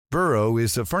Burrow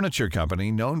is a furniture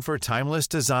company known for timeless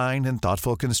design and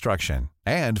thoughtful construction,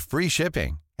 and free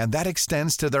shipping, and that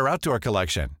extends to their outdoor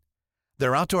collection.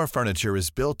 Their outdoor furniture is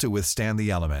built to withstand the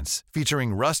elements,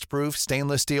 featuring rust-proof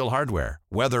stainless steel hardware,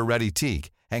 weather-ready teak,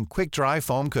 and quick-dry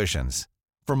foam cushions.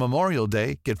 For Memorial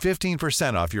Day, get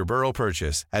 15% off your Burrow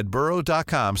purchase at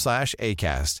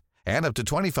burrow.com/acast, and up to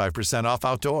 25% off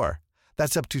outdoor.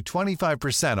 That's up to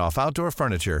 25% off outdoor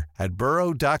furniture at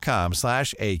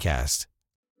burrow.com/acast.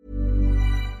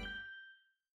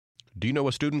 Do you know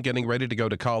a student getting ready to go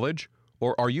to college?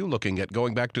 Or are you looking at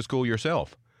going back to school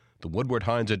yourself? The Woodward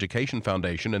Hines Education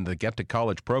Foundation and the Get to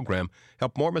College program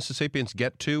help more Mississippians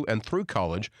get to and through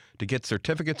college to get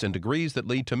certificates and degrees that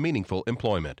lead to meaningful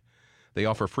employment. They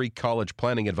offer free college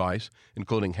planning advice,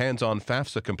 including hands-on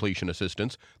FAFSA completion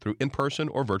assistance through in-person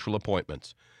or virtual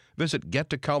appointments. Visit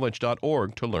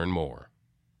gettocollege.org to learn more.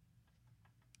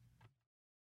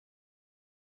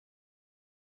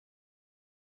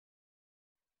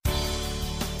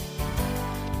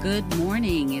 Good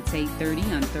morning. It's 8:30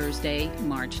 on Thursday,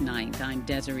 March 9th. I'm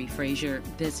Desiree Frazier.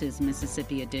 This is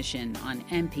Mississippi Edition on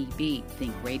MPB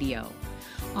Think Radio.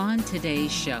 On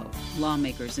today's show,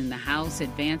 lawmakers in the House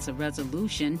advance a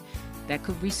resolution that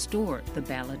could restore the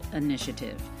ballot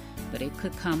initiative, but it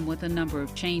could come with a number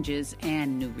of changes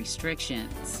and new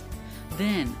restrictions.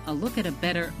 Then, a look at a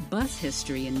better bus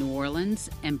history in New Orleans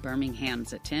and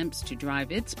Birmingham's attempts to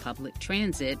drive its public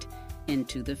transit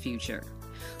into the future.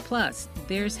 Plus,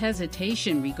 there's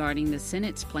hesitation regarding the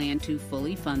Senate's plan to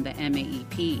fully fund the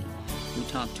MAEP. We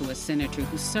talked to a senator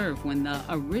who served when the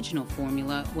original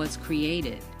formula was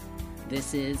created.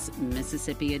 This is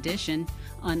Mississippi Edition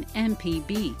on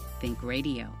MPB Think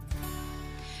Radio.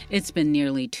 It's been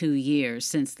nearly 2 years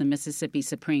since the Mississippi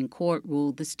Supreme Court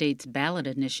ruled the state's ballot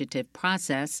initiative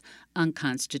process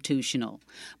unconstitutional.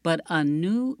 But a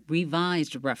new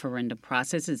revised referendum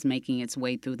process is making its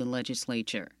way through the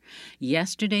legislature.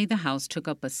 Yesterday, the House took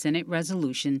up a Senate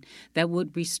resolution that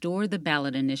would restore the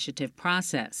ballot initiative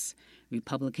process.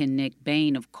 Republican Nick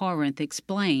Bain of Corinth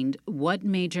explained what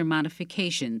major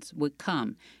modifications would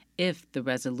come if the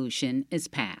resolution is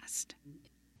passed.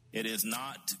 It is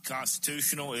not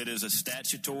constitutional. It is a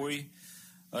statutory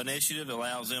initiative. It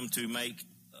allows them to make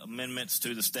amendments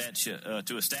to the statute.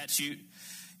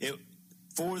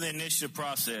 For the initiative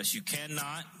process, you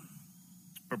cannot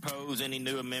propose any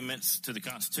new amendments to the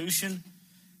Constitution,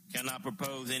 cannot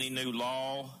propose any new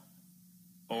law,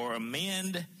 or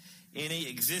amend any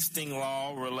existing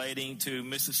law relating to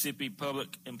Mississippi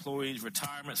Public Employees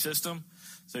Retirement System.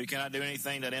 So you cannot do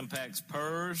anything that impacts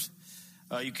PERS.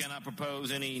 You cannot propose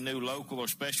any new local or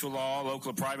special law,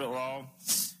 local or private law.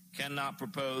 Cannot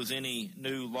propose any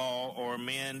new law or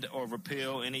amend or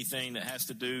repeal anything that has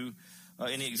to do,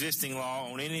 any existing law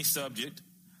on any subject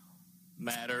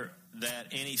matter that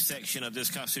any section of this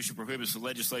Constitution prohibits the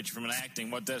legislature from enacting.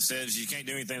 What that says is you can't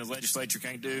do anything the legislature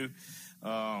can't do.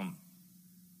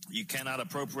 You cannot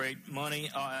appropriate money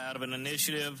out of an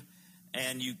initiative,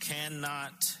 and you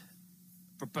cannot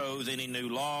propose any new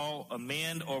law,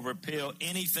 amend, or repeal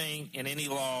anything in any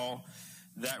law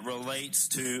that relates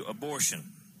to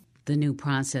abortion. The new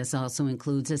process also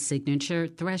includes a signature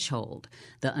threshold.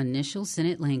 The initial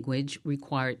Senate language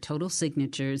required total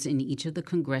signatures in each of the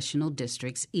congressional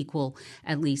districts equal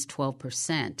at least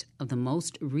 12% of the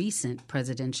most recent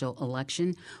presidential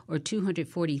election, or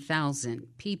 240,000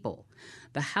 people.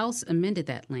 The House amended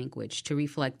that language to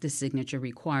reflect the signature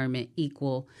requirement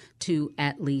equal to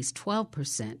at least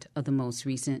 12% of the most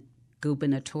recent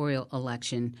gubernatorial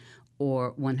election,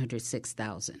 or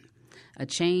 106,000. A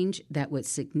change that would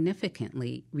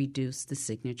significantly reduce the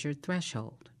signature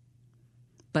threshold.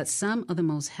 But some of the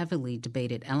most heavily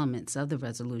debated elements of the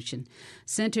resolution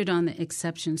centered on the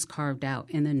exceptions carved out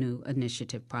in the new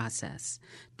initiative process.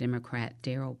 Democrat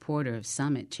Darrell Porter of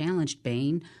Summit challenged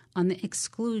Bain on the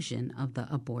exclusion of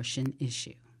the abortion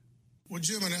issue. Well,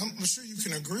 Jim, and I'm sure you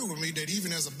can agree with me that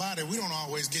even as a body, we don't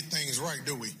always get things right,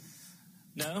 do we?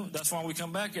 No, that's why we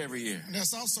come back every year. And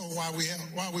that's also why we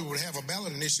would have a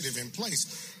ballot initiative in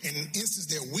place. In an instance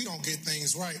that we don't get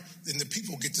things right, then the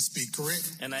people get to speak,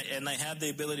 correct? And they have the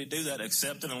ability to do that,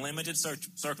 except in limited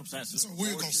circumstances. So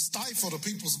we're going to stifle the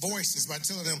people's voices by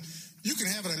telling them, you can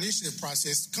have an initiative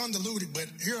process, convoluted, but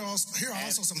here are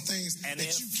also some things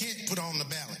that you can't put on the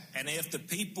ballot. And if the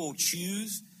people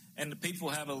choose and the people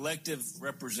have elective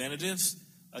representatives,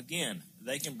 again,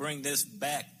 they can bring this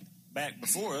back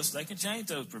before us. They can change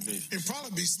those provisions. It'd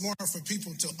probably be smarter for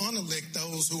people to unelect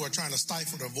those who are trying to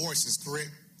stifle their voices,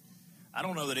 correct? I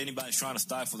don't know that anybody's trying to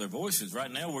stifle their voices. Right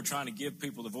now, we're trying to give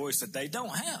people the voice that they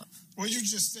don't have. Well, you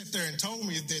just sat there and told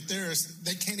me that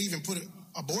they can't even put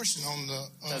abortion on the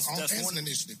as an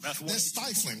initiative. That's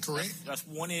stifling, correct? That's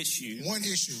one issue. One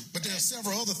issue. But there are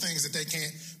several other things that they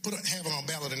can't have it on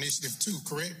ballot initiative too,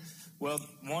 correct? Well,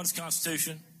 one's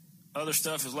Constitution. Other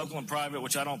stuff is local and private,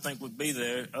 which I don't think would be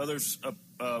there. Others,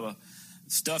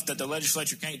 stuff that the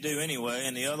legislature can't do anyway.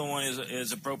 And the other one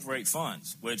is appropriate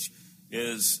funds, which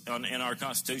is in our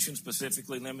Constitution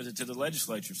specifically limited to the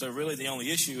legislature. So really the only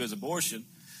issue is abortion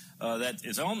that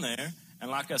is on there.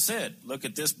 And like I said, look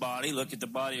at this body, look at the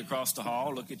body across the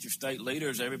hall, look at your state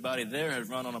leaders. Everybody there has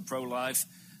run on a pro-life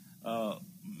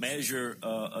measure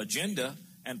agenda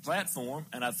and platform.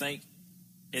 And I think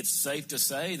it's safe to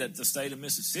say that the state of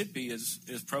Mississippi is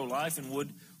pro-life and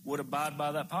would abide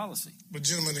by that policy. But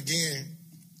gentlemen, again,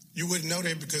 you wouldn't know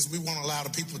that because we won't allow the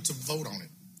people to vote on it.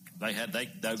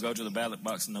 They'll go to the ballot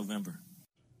box in November.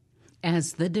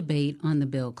 As the debate on the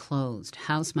bill closed,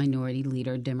 House Minority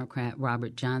Leader Democrat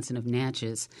Robert Johnson of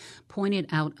Natchez pointed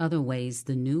out other ways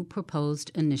the new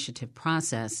proposed initiative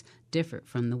process differed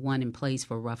from the one in place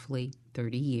for roughly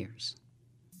 30 years.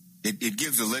 It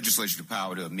gives the legislature the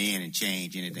power to amend and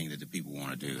change anything that the people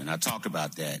want to do. And I talked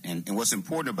about that. And what's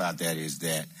important about that is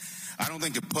that I don't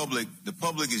think the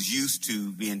public is used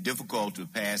to being difficult to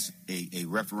pass a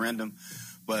referendum,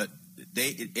 but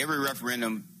every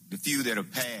referendum, the few that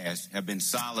have passed have been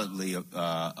solidly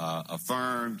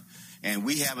affirmed, and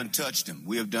we haven't touched them.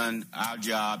 We have done our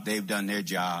job, they've done their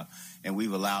job, and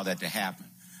we've allowed that to happen.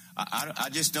 I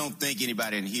just don't think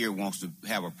anybody in here wants to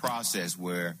have a process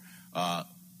where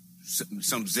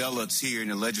some zealots here in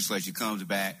the legislature comes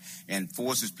back and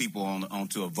forces people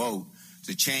onto a vote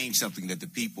to change something that the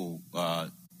people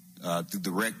through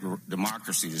direct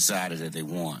democracy decided that they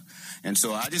want. And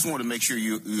so I just want to make sure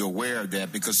you're aware of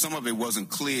that, because some of it wasn't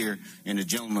clear in the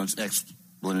gentleman's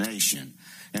explanation.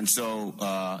 And so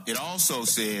it also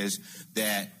says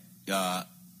that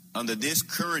under this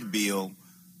current bill,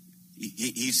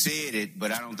 he said it,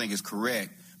 but I don't think it's correct.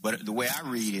 But the way I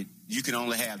read it, you can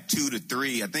only have 2 to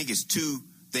 3. I think it's 2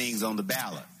 things on the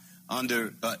ballot.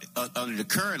 Under the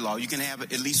current law, you can have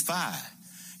at least 5.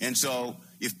 And so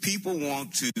if people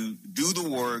want to do the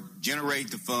work,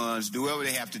 generate the funds, do whatever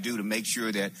they have to do to make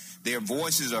sure that their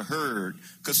voices are heard,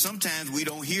 because sometimes we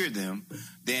don't hear them,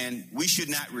 then we should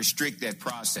not restrict that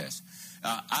process.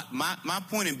 My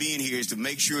point in being here is to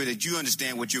make sure that you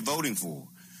understand what you're voting for,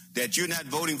 that you're not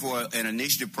voting for an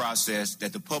initiative process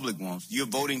that the public wants. You're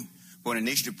voting for an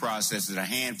initiative process that a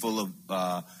handful of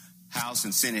House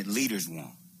and Senate leaders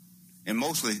want, and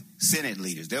mostly Senate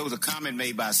leaders. There was a comment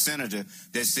made by a senator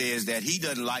that says that he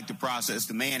doesn't like the process,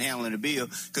 the man handling the bill,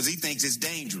 because he thinks it's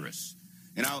dangerous.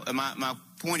 And my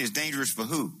point is, dangerous for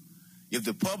who? If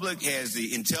the public has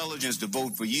the intelligence to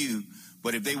vote for you,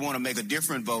 but if they want to make a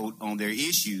different vote on their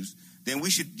issues, then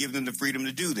we should give them the freedom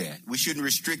to do that. We shouldn't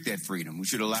restrict that freedom. We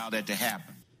should allow that to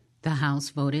happen. The House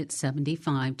voted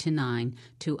 75-9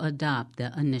 to adopt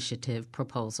the initiative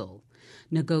proposal.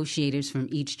 Negotiators from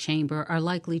each chamber are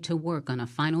likely to work on a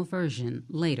final version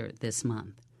later this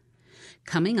month.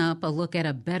 Coming up, a look at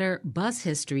a better bus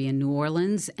history in New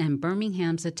Orleans and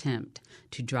Birmingham's attempt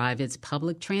to drive its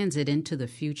public transit into the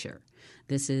future.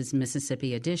 This is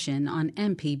Mississippi Edition on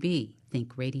MPB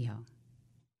Think Radio.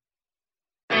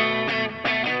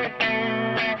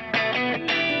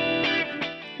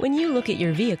 When you look at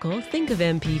your vehicle, think of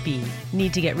MPB.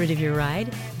 Need to get rid of your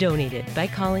ride? Donate it by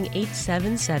calling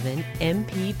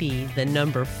 877-MPB, the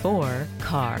number 4,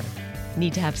 CAR.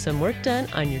 Need to have some work done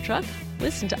on your truck?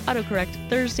 Listen to AutoCorrect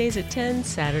Thursdays at 10,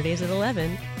 Saturdays at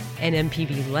 11. An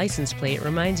MPB license plate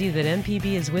reminds you that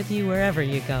MPB is with you wherever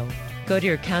you go. Go to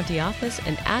your county office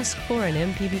and ask for an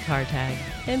MPB car tag.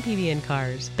 MPB and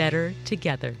cars, better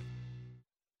together.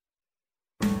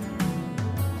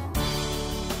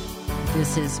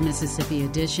 This is Mississippi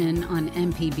Edition on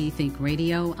MPB Think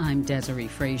Radio. I'm Desiree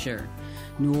Frazier.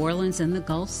 New Orleans and the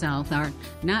Gulf South are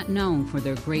not known for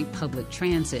their great public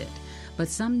transit, but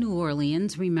some New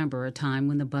Orleans remember a time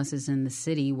when the buses in the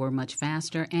city were much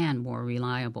faster and more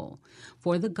reliable.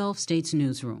 For the Gulf States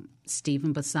Newsroom,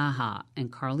 Stephen Basaha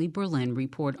and Carly Berlin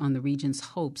report on the region's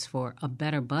hopes for a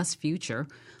better bus future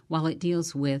while it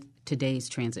deals with today's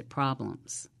transit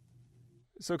problems.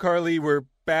 So, Carly, we're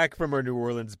back from our New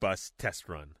Orleans bus test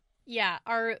run. Yeah,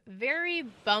 our very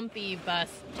bumpy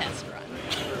bus test run.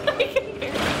 I can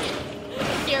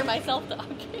barely hear myself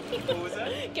talking. What was that?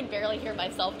 I can barely hear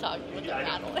myself talking with the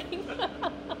rattling.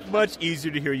 Much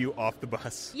easier to hear you off the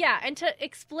bus. Yeah, and to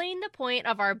explain the point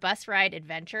of our bus ride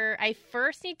adventure, I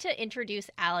first need to introduce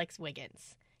Alex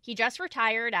Wiggins. He just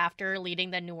retired after leading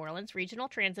the New Orleans Regional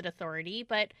Transit Authority,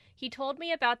 but he told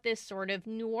me about this sort of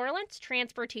New Orleans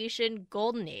transportation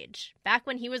golden age, back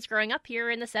when he was growing up here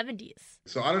in the 70s.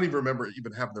 So I don't even remember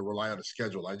even having to rely on a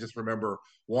schedule. I just remember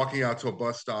walking out to a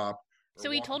bus stop. So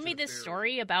he told me this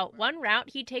story about one route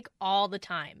he'd take all the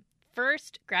time.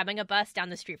 First, grabbing a bus down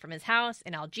the street from his house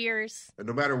in Algiers. And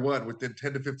no matter what, within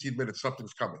 10 to 15 minutes,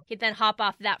 something's coming. He'd then hop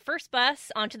off that first bus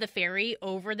onto the ferry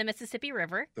over the Mississippi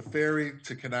River. The ferry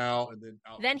to Canal and then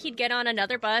out. Then he'd get on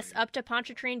another bus up to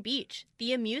Pontchartrain Beach,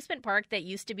 the amusement park that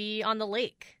used to be on the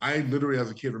lake. I literally, as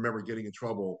a kid, remember getting in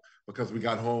trouble because we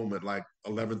got home at like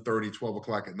 11:30, 12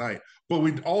 o'clock at night. But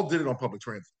we all did it on public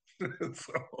transit.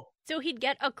 So he'd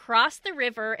get across the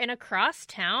river and across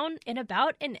town in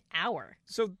about an hour.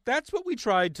 So that's what we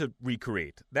tried to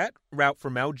recreate, that route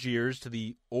from Algiers to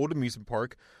the old amusement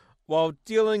park, while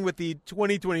dealing with the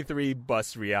 2023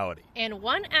 bus reality. And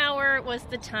 1 hour was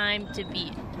the time to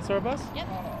beat. Is our bus? Yep.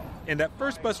 And that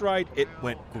first bus ride, it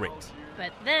went great.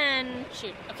 But then...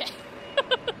 Shoot, okay.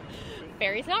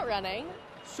 Ferry's not running.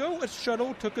 So a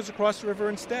shuttle took us across the river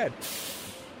instead.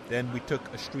 Then we took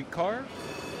a streetcar.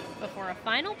 Before a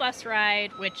final bus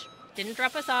ride, which didn't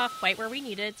drop us off quite where we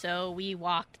needed, so we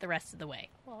walked the rest of the way.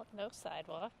 Well, no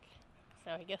sidewalk,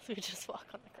 so I guess we just walk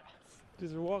on the grass.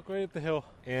 Just walk right up the hill.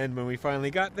 And when we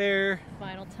finally got there...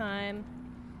 Final time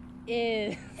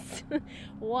is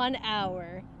 1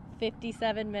 hour,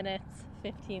 57 minutes,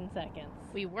 15 seconds.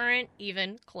 We weren't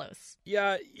even close.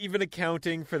 Yeah, even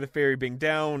accounting for the ferry being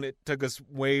down, it took us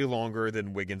way longer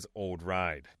than Wiggins' old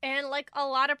ride. And like a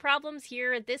lot of problems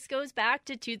here, this goes back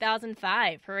to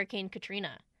 2005, Hurricane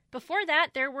Katrina. Before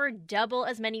that, there were double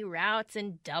as many routes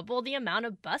and double the amount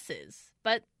of buses.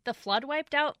 But the flood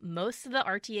wiped out most of the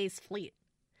RTA's fleet.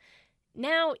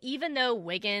 Now, even though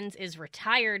Wiggins is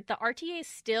retired, the RTA is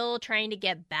still trying to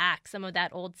get back some of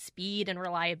that old speed and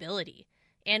reliability.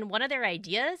 And one of their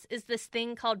ideas is this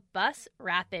thing called Bus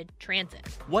Rapid Transit.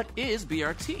 What is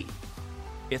BRT?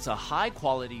 It's a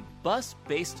high-quality,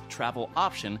 bus-based travel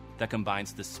option that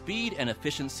combines the speed and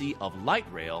efficiency of light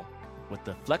rail with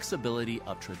the flexibility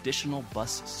of traditional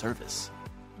bus service.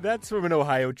 That's from an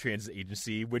Ohio transit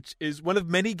agency, which is one of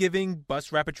many giving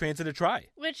Bus Rapid Transit a try.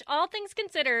 Which, all things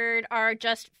considered, are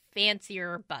just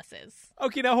fancier buses.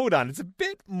 Okay, now hold on. It's a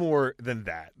bit more than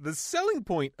that. The selling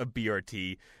point of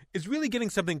BRT is really getting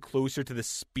something closer to the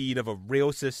speed of a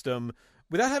rail system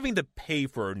without having to pay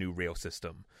for a new rail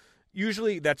system.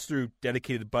 Usually that's through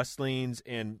dedicated bus lanes,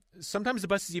 and sometimes the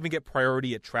buses even get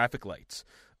priority at traffic lights.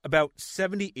 About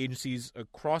 70 agencies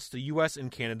across the U.S.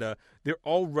 and Canada, they're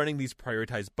all running these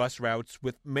prioritized bus routes,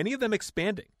 with many of them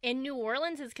expanding. And New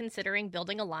Orleans is considering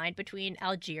building a line between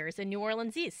Algiers and New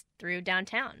Orleans East through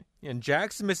downtown. And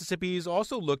Jackson, Mississippi has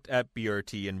also looked at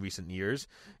BRT in recent years,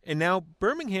 and now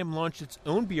Birmingham launched its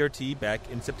own BRT back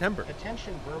in September.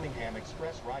 Attention Birmingham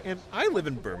Express riders. And I live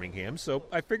in Birmingham, so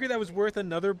I figured that was worth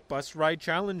another bus ride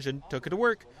challenge and took it to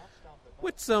work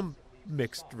with some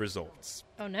mixed results.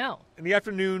 Oh no. In the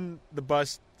afternoon, the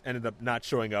bus ended up not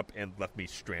showing up and left me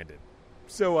stranded.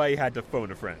 So I had to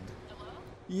phone a friend.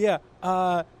 Yeah,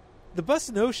 the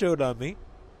bus no-showed on me.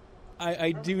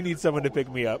 I do need someone to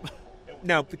pick me up.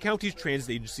 Now, the county's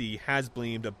transit agency has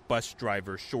blamed a bus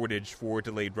driver shortage for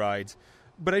delayed rides,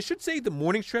 but I should say the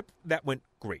morning trip, that went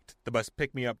great. The bus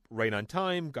picked me up right on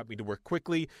time, got me to work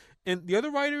quickly, and the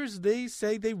other riders, they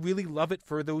say they really love it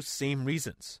for those same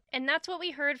reasons. And that's what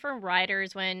we heard from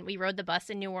riders when we rode the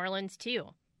bus in New Orleans, too.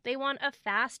 They want a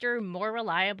faster, more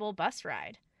reliable bus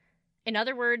ride. In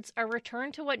other words, a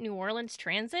return to what New Orleans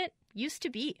Transit used to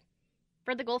be.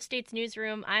 For the Gulf States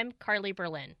Newsroom, I'm Carly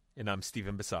Berlin. And I'm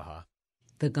Stephen Basaha.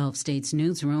 The Gulf States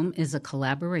Newsroom is a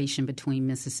collaboration between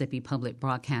Mississippi Public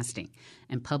Broadcasting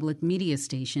and public media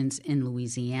stations in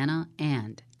Louisiana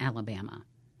and Alabama.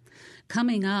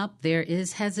 Coming up, there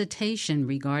is hesitation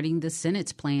regarding the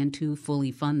Senate's plan to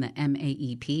fully fund the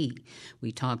MAEP.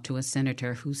 We talked to a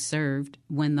senator who served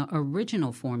when the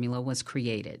original formula was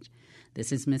created.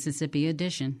 This is Mississippi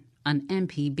Edition on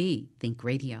MPB Think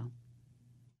Radio.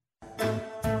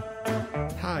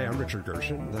 Hi, I'm Richard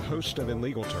Gershon, the host of In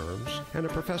Legal Terms and a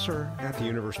professor at the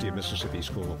University of Mississippi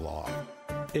School of Law.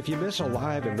 If you miss a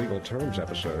live In Legal Terms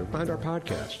episode, find our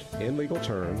podcast,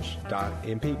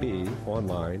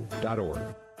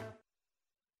 inlegalterms.mpbonline.org.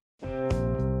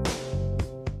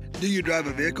 Do you drive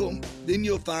a vehicle? Then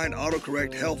you'll find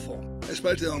AutoCorrect helpful,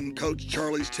 especially on Coach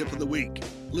Charlie's Tip of the Week.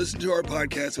 Listen to our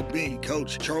podcast with me,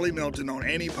 Coach Charlie Melton, on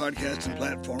any podcasting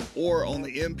platform or on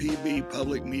the MPB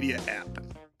Public Media app.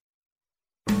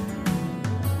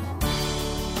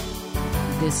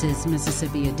 This is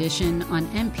Mississippi Edition on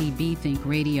MPB Think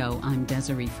Radio. I'm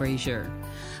Desiree Frazier.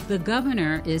 The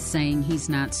governor is saying he's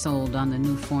not sold on the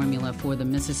new formula for the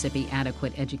Mississippi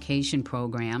Adequate Education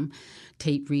Program.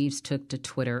 Tate Reeves took to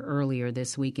Twitter earlier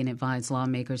this week and advised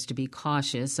lawmakers to be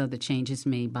cautious of the changes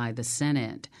made by the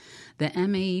Senate. The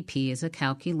MAEP is a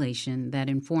calculation that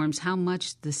informs how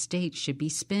much the state should be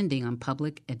spending on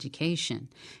public education.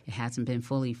 It hasn't been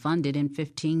fully funded in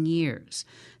 15 years.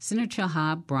 Senator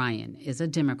Chahab Bryan is a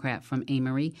Democrat from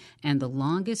Amory and the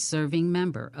longest-serving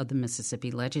member of the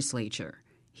Mississippi legislature.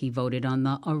 He voted on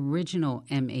the original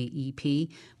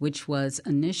MAEP, which was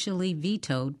initially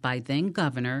vetoed by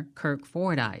then-Governor Kirk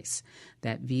Fordyce.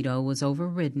 That veto was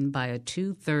overridden by a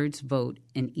 2/3 vote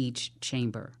in each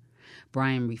chamber.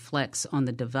 Bryan reflects on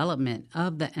the development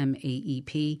of the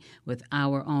MAEP with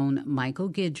our own Michael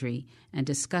Guidry and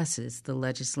discusses the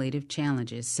legislative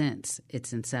challenges since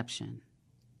its inception.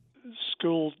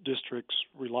 School districts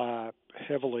rely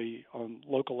heavily on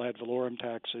local ad valorem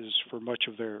taxes for much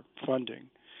of their funding.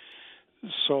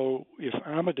 So if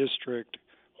I'm a district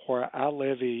where I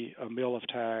levy a mill of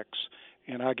tax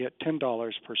and I get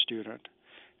 $10 per student,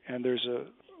 and there's a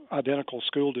identical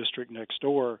school district next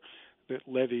door that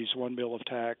levies one mill of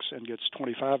tax and gets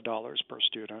 $25 per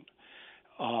student,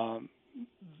 I'm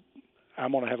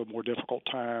going to have a more difficult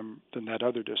time than that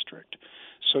other district.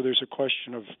 So there's a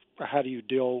question of how do you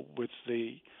deal with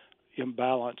the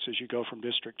imbalance as you go from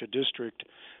district to district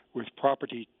with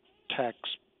property tax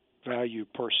value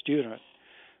per student,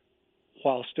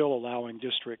 while still allowing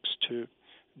districts to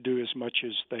do as much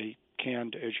as they can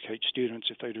to educate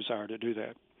students if they desire to do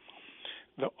that.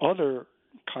 The other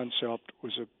concept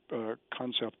was a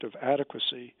concept of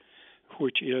adequacy,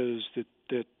 which is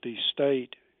that the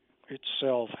state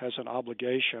itself has an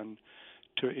obligation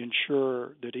to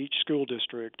ensure that each school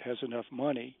district has enough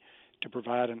money to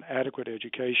provide an adequate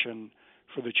education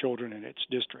for the children in its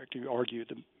district. You argue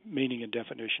the meaning and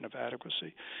definition of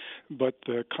adequacy. But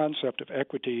the concept of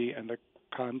equity and the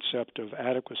concept of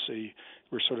adequacy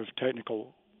were sort of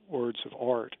technical words of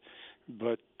art,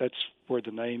 but that's where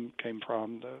the name came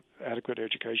from. The Adequate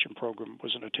Education Program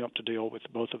was an attempt to deal with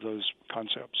both of those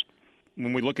concepts.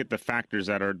 When we look at the factors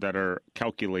that are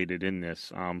calculated in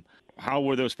this, how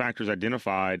were those factors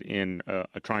identified in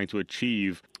trying to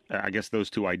achieve, I guess, those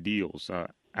two ideals,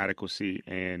 adequacy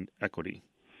and equity?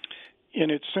 In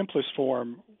its simplest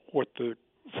form, what the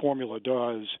formula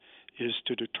does is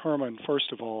to determine,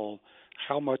 first of all,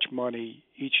 how much money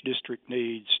each district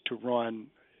needs to run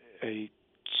a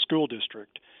school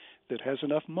district that has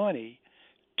enough money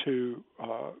to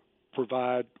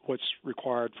provide what's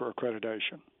required for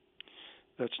accreditation.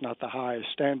 That's not the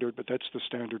highest standard, but that's the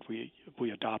standard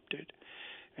we adopted.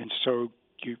 And so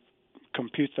you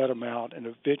compute that amount and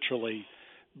eventually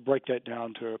break that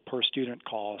down to a per student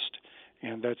cost,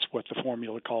 and that's what the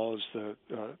formula calls the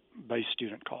base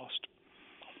student cost.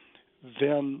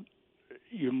 Then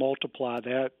you multiply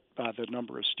that by the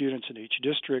number of students in each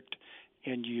district,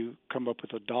 and you come up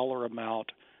with a dollar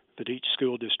amount that each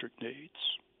school district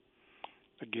needs.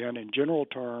 Again, in general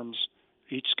terms,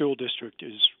 each school district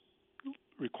is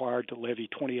required to levy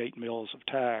 28 mills of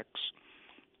tax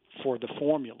for the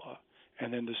formula,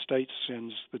 and then the state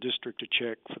sends the district a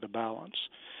check for the balance.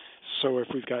 So if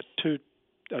we've got two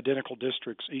identical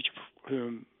districts, each of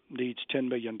whom needs $10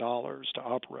 million to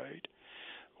operate,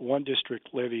 one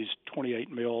district levies 28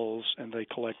 mills and they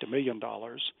collect $1 million.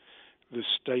 The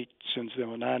state sends them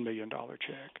a $9 million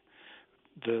check.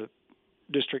 The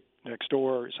district next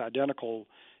door is identical,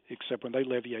 except when they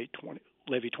levy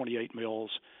 28 mills,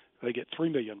 they get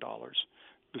 $3 million.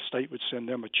 The state would send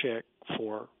them a check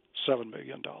for $7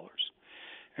 million.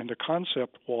 And the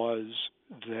concept was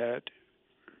that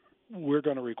we're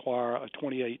going to require a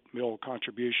 28 mil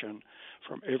contribution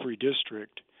from every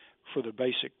district for the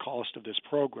basic cost of this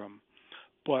program.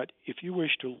 But if you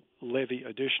wish to levy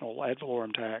additional ad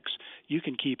valorem tax, you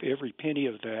can keep every penny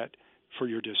of that for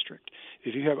your district.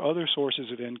 If you have other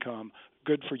sources of income,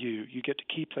 good for you. You get to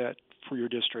keep that for your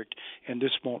district, and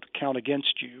this won't count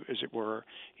against you, as it were,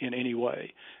 in any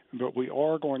way. But we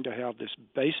are going to have this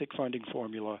basic funding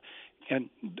formula, and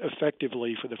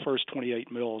effectively for the first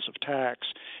 28 mills of tax,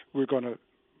 we're going to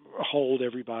hold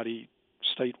everybody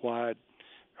statewide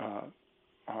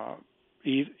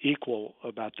equal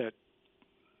about that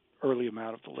early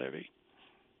amount of the levy.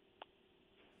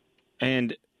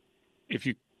 And if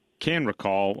you can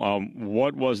recall,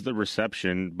 what was the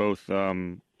reception both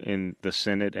in the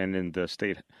Senate and in the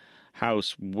State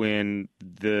House when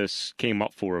this came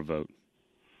up for a vote?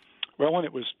 Well, when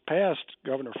it was passed,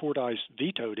 Governor Fordyce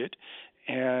vetoed it,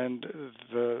 and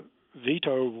the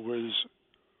veto was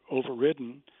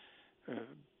overridden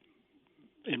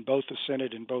in both the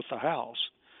Senate and both the House.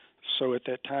 So at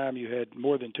that time, you had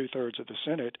more than two-thirds of the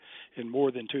Senate and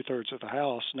more than two-thirds of the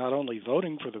House not only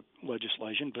voting for the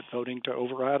legislation, but voting to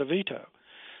override a veto.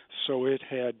 So it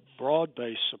had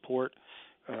broad-based support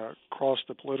across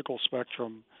the political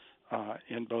spectrum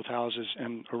in both houses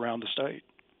and around the state.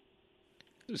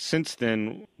 Since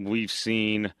then, we've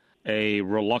seen a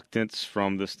reluctance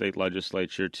from the state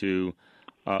legislature to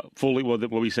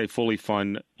fully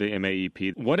fund the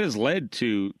MAEP. What has led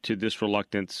to this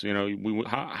reluctance? You know,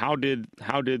 how did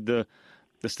the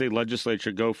state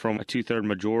legislature go from a 2/3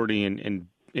 majority in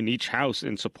each house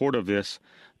in support of this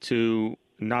to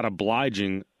not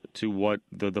obliging to what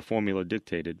the formula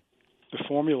dictated? The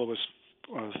formula was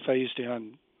phased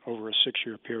in over a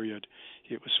 6-year period.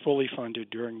 It was fully funded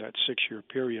during that 6-year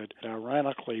period. And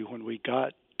ironically, when we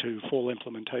got to full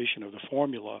implementation of the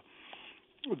formula,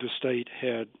 the state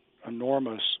had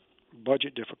enormous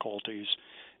budget difficulties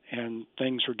and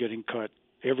things were getting cut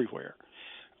everywhere.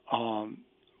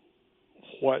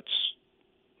 What's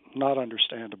not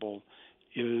understandable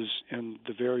is in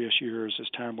the various years as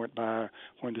time went by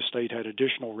when the state had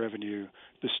additional revenue,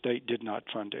 the state did not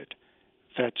fund it.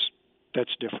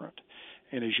 That's different.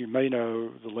 And as you may know,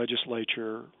 the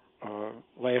legislature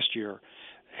last year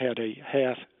had a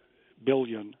 $500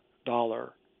 million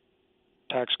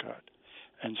tax cut.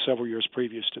 And several years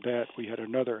previous to that, we had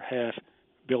another $500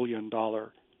 million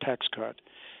tax cut.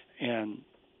 And,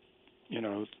 you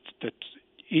know, that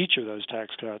each of those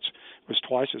tax cuts was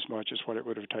twice as much as what it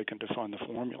would have taken to fund the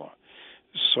formula.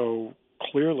 So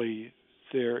clearly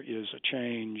there is a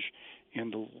change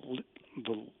in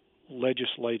the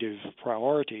legislative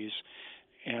priorities.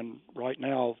 And right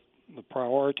now, the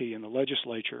priority in the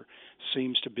legislature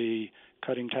seems to be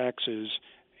cutting taxes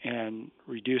and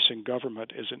reducing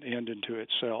government as an end unto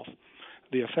itself.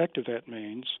 The effect of that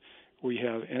means we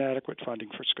have inadequate funding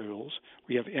for schools,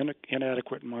 we have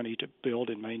inadequate money to build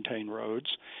and maintain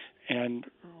roads, and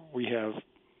we have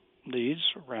needs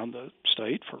around the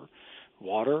state for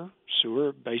water,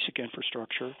 sewer, basic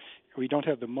infrastructure. We don't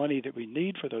have the money that we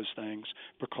need for those things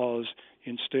because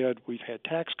instead we've had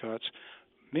tax cuts,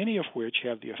 many of which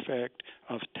have the effect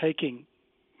of taking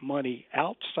money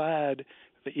outside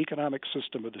the economic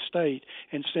system of the state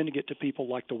and sending it to people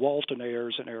like the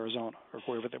Walton-heirs in Arizona or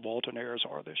wherever the Walton-heirs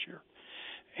are this year.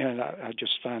 And I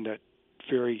just find that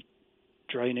very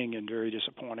draining and very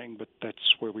disappointing, but that's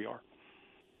where we are.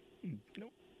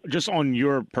 Just on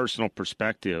your personal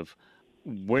perspective,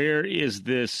 where is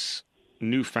this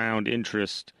newfound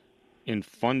interest in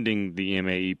funding the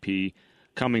MAEP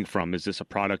coming from? Is this a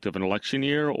product of an election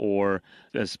year, or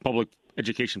has public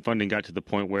education funding got to the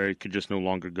point where it could just no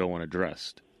longer go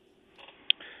unaddressed?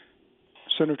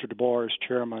 Senator DeBar is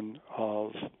chairman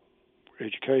of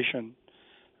education.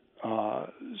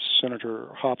 Senator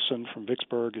Hobson from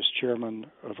Vicksburg is chairman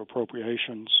of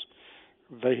appropriations.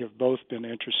 They have both been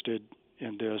interested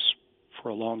in this for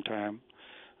a long time.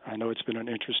 I know it's been an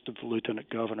interest of the lieutenant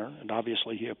governor, and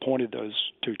obviously he appointed those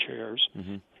two chairs.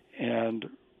 Mm-hmm. And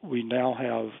we now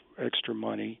have extra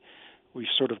money. We've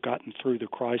sort of gotten through the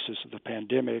crisis of the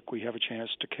pandemic. We have a chance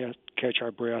to catch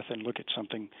our breath and look at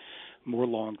something more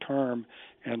long-term,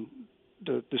 and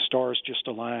the stars just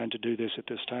aligned to do this at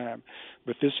this time.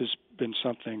 But this has been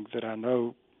something that I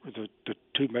know the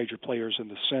two major players in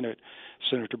the Senate,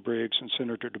 Senator Briggs and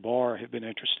Senator DeBar, have been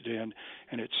interested in,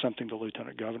 and it's something the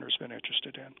lieutenant governor's been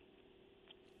interested in.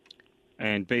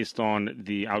 And based on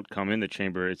the outcome in the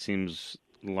chamber, it seems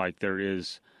like there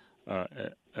is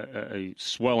a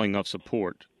swelling of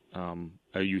support.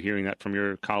 Are you hearing that from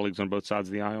your colleagues on both sides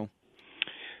of the aisle?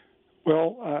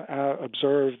 Well, I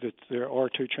observe that there are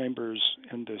two chambers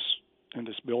in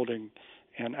this building,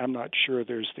 and I'm not sure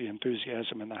there's the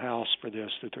enthusiasm in the House for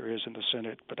this that there is in the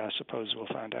Senate, but I suppose we'll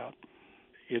find out.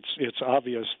 It's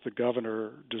obvious the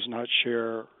governor does not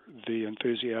share the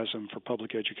enthusiasm for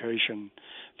public education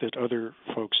that other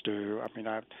folks do. I mean,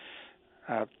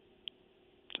 I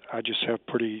just have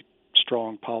pretty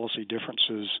strong policy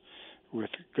differences with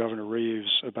Governor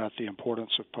Reeves about the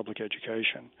importance of public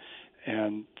education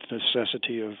and the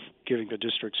necessity of giving the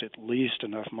districts at least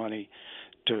enough money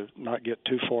to not get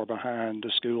too far behind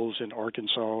the schools in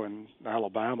Arkansas and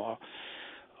Alabama.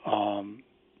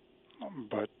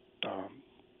 But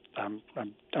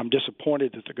I'm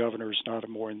disappointed that the governor is not a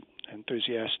more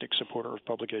enthusiastic supporter of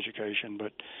public education,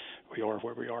 but we are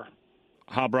where we are.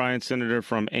 Hob Ryan, Senator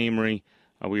from Amory,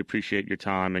 we appreciate your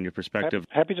time and your perspective.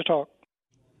 Happy to talk.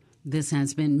 This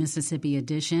has been Mississippi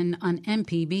Edition on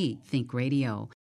MPB Think Radio.